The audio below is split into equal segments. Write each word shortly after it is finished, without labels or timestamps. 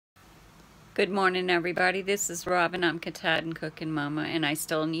Good morning, everybody. This is Robin. I'm Katahdin Cooking Mama, and I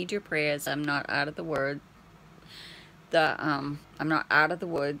still need your prayers. I'm not out of the word. I'm not out of the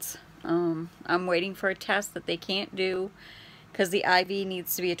woods. I'm waiting for a test that they can't do because the IV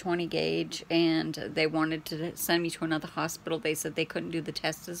needs to be a 20 gauge, and they wanted to send me to another hospital. They said they couldn't do the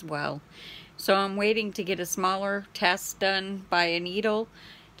test as well. So I'm waiting to get a smaller test done by a needle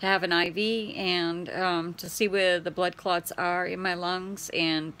to have an IV and to see where the blood clots are in my lungs.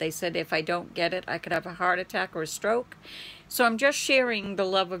 And they said if I don't get it, I could have a heart attack or a stroke. So I'm just sharing the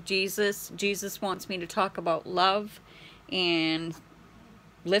love of Jesus. Jesus wants me to talk about love and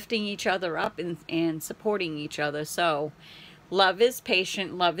lifting each other up and supporting each other. So love is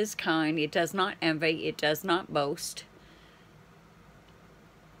patient, love is kind, it does not envy, it does not boast.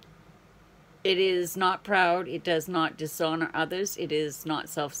 It is not proud, it does not dishonor others, it is not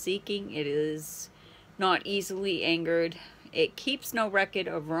self-seeking, it is not easily angered, it keeps no record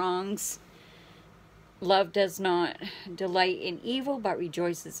of wrongs. Love does not delight in evil, but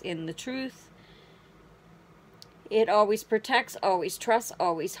rejoices in the truth. It always protects, always trusts,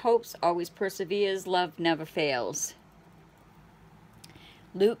 always hopes, always perseveres. Love never fails.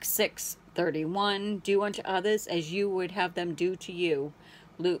 Luke 6:31, do unto others as you would have them do to you.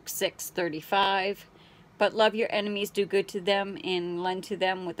 Luke 6:35, but love your enemies, do good to them, and lend to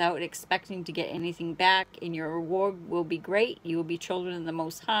them without expecting to get anything back, and your reward will be great. You will be children of the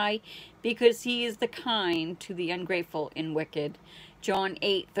Most High, because he is the kind to the ungrateful and wicked. John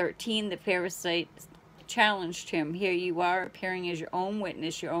 8:13, the Pharisee challenged him, here you are appearing as your own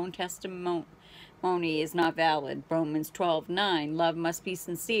witness, your own testimony is not valid. Romans 12:9, love must be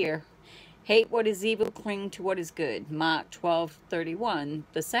sincere. Hate what is evil, cling to what is good. Mark 12:31,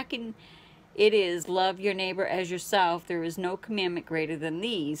 the second it is, love your neighbor as yourself. There is no commandment greater than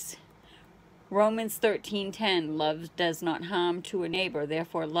these. Romans 13:10, love does not harm to a neighbor,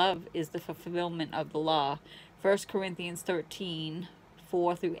 therefore love is the fulfillment of the law. 1 Corinthians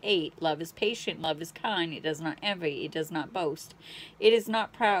 13:4-8, love is patient, love is kind, it does not envy, it does not boast, it is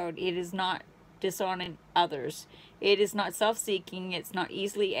not proud, it is not dishonor others, it is not self-seeking, it's not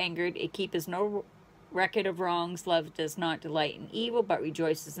easily angered, it keeps no record of wrongs. Love does not delight in evil, but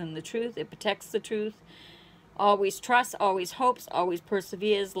rejoices in the truth. It protects the truth, always trusts, always hopes, always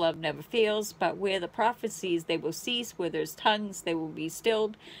perseveres. Love never fails. But where the prophecies, they will cease. Where there's tongues, they will be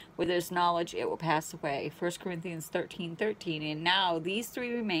stilled. Where there's knowledge, it will pass away. 1 Corinthians 13:13, and now these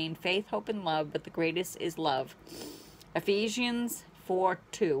three remain, faith, hope, and love, but the greatest is love. Ephesians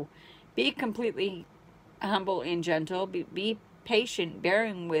 4:2, be completely humble and gentle. Be patient,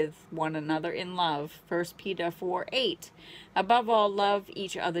 bearing with one another in love. 1 Peter 4:8, above all, love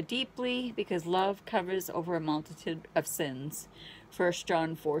each other deeply, because love covers over a multitude of sins. 1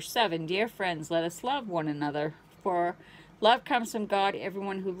 John 4:7, dear friends, let us love one another, for love comes from God.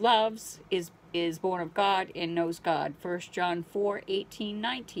 Everyone who loves is born of God and knows God. 1 John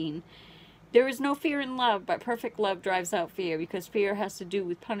 4:18-19, there is no fear in love, but perfect love drives out fear, because fear has to do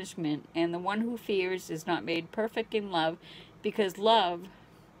with punishment, and the one who fears is not made perfect in love, because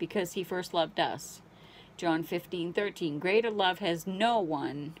he first loved us. John 15:13, greater love has no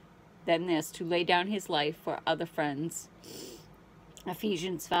one than this, to lay down his life for other friends.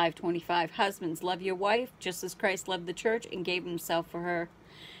 Ephesians 5:25, husbands, love your wife just as Christ loved the church and gave himself for her.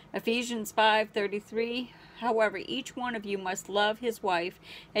 Ephesians 5:33, however, each one of you must love his wife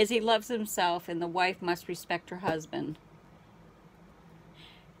as he loves himself, and the wife must respect her husband.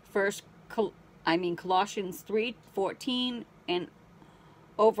 Colossians 3:14, and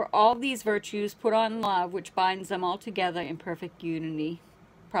over all these virtues put on love, which binds them all together in perfect unity.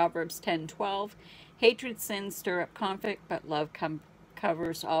 Proverbs 10:12, hatred sins stir up conflict, but love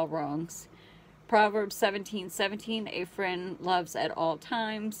covers all wrongs. Proverbs 17:17, a friend loves at all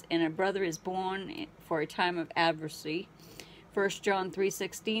times, and a brother is born for a time of adversity. 1 John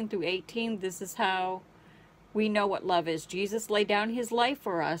 3:16-18, this is how we know what love is. Jesus laid down his life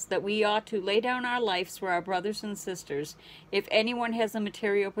for us, that we ought to lay down our lives for our brothers and sisters. If anyone has a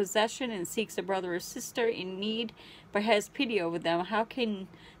material possession and seeks a brother or sister in need, but has pity over them, how can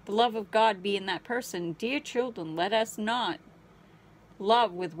the love of God be in that person? Dear children, let us not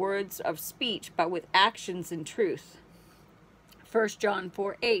love with words of speech, but with actions and truth. 1 John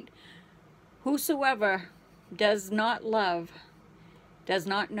 4:8, whosoever does not love does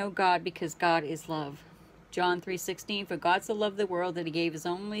not know God, because God is love. John 3:16, for God so loved the world that he gave his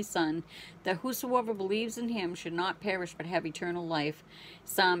only Son, that whosoever believes in him should not perish but have eternal life.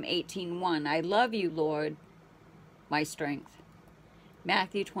 Psalm 18:1, I love you, Lord, my strength.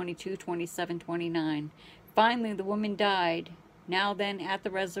 Matthew 22:27-29, finally the woman died. Now then, at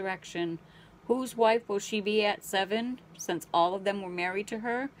the resurrection, Whose wife will she be at 7, since all of them were married to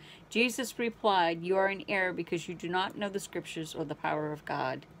her? Jesus replied, you are in error because you do not know the scriptures or the power of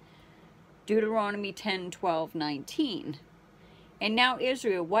God. Deuteronomy 10:12-19. And now,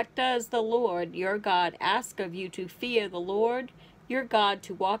 Israel, what does the Lord your God ask of you? To fear the Lord your God,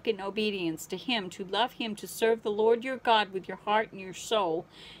 to walk in obedience to him, to love him, to serve the Lord your God with your heart and your soul,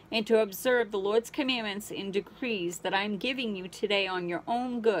 and to observe the Lord's commandments and decrees that I am giving you today on your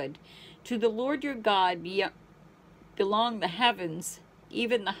own good. To the Lord your God belong the heavens,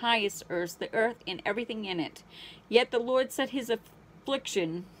 even the highest earth, the earth and everything in it. Yet the Lord set his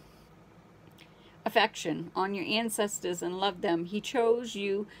affection on your ancestors and loved them. He chose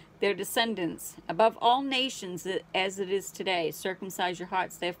you, their descendants, above all nations as it is today. Circumcise your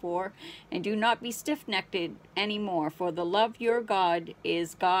hearts, therefore, and do not be stiff-necked anymore, for the Lord your God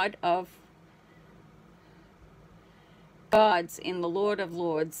is God of gods and the Lord of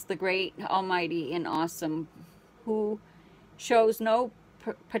lords, the great, almighty, and awesome, who shows no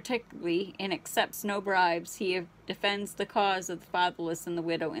particularly and accepts no bribes. He defends the cause of the fatherless and the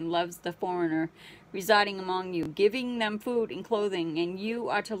widow, and loves the foreigner residing among you, giving them food and clothing. And you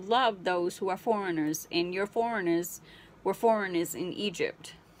are to love those who are foreigners, and your foreigners were foreigners in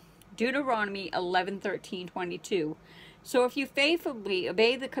Egypt. Deuteronomy 11:13-22. So if you faithfully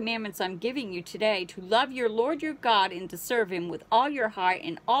obey the commandments I'm giving you today, to love your Lord your God and to serve him with all your heart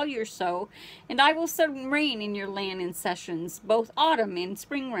and all your soul, and I will send rain in your land in sessions, both autumn and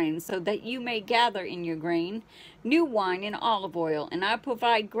spring rain, so that you may gather in your grain, new wine and olive oil, and I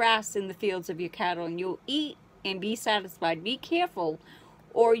provide grass in the fields of your cattle, and you'll eat and be satisfied. Be careful,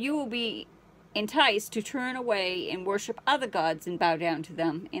 or you will be enticed to turn away and worship other gods and bow down to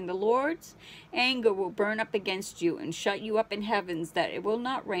them. And the Lord's anger will burn up against you and shut you up in heavens, that it will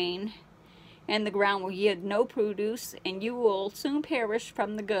not rain, and the ground will yield no produce, and you will soon perish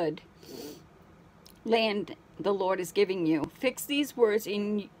from the good land the Lord is giving you. Fix these words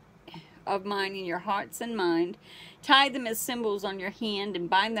of mine in your hearts and mind. Tie them as symbols on your hand and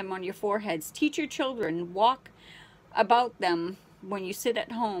bind them on your foreheads. Teach your children, walk about them when you sit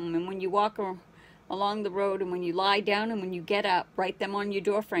at home, and when you walk along the road, and when you lie down, and when you get up. Write them on your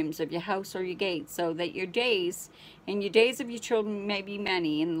doorframes of your house or your gates, so that your days and your days of your children may be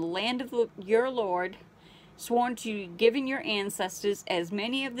many, in the land of your Lord, sworn to you, given your ancestors, as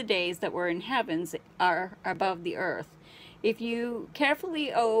many of the days that were in heavens are above the earth. If you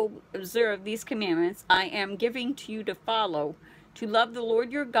carefully observe these commandments I am giving to you to follow, to love the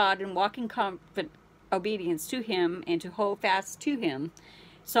Lord your God and walk in obedience to him, and to hold fast to him.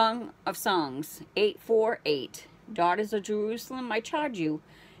 Song of Songs 8:4-8. Daughters of Jerusalem, I charge you,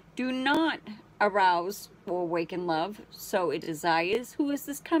 do not arouse or awaken love, so it desires. Who is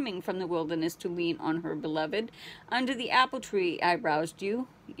this coming from the wilderness to lean on her beloved? Under the apple tree I roused you,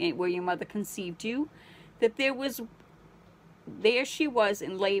 where your mother conceived you, that there she was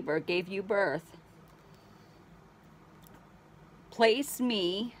in labor, gave you birth. Place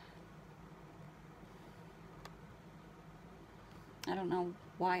me, I don't know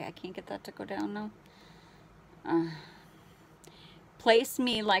why I can't get that to go down now. Place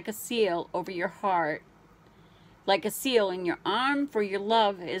me like a seal over your heart, like a seal in your arm, for your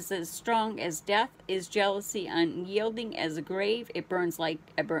love is as strong as death, is jealousy unyielding as a grave. It burns like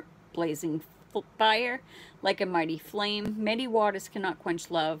a blazing fire, like a mighty flame. Many waters cannot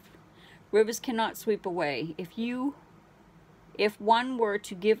quench love. Rivers cannot sweep away. If one were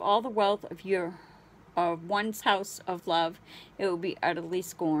to give all the wealth of one's house of love, it will be utterly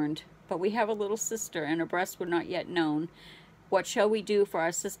scorned. But we have a little sister, and her breasts were not yet known. What shall we do for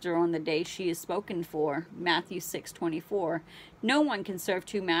our sister on the day she is spoken for? Matthew 6:24. No one can serve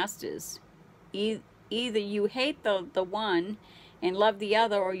two masters. Either you hate the one and love the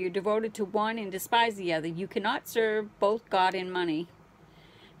other, or you're devoted to one and despise the other. You cannot serve both God and money.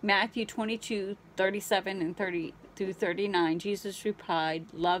 Matthew 22:37-39. Jesus replied,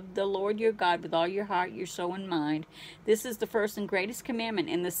 love the Lord your God with all your heart, your soul, and mind. This is the first and greatest commandment,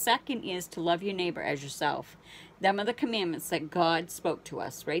 and the second is to love your neighbor as yourself. Them are the commandments that God spoke to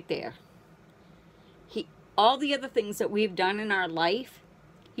us right there. All the other things that we've done in our life,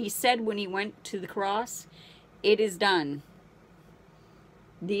 he said when he went to the cross, it is done.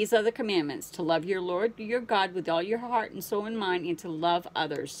 These are the commandments: to love your Lord your God with all your heart and soul and mind, and to love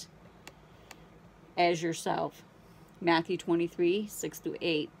others as yourself. Matthew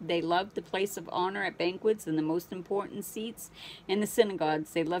 23:6-8. They loved the place of honor at banquets and the most important seats in the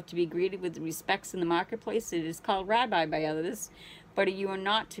synagogues. They loved to be greeted with respects in the marketplace. It is called rabbi by others, but you are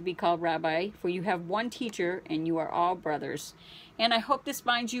not to be called rabbi, for you have one teacher, and you are all brothers. And I hope this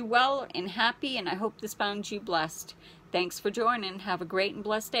finds you well and happy, and I hope this finds you blessed. Thanks for joining. Have a great and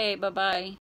blessed day. Bye-bye.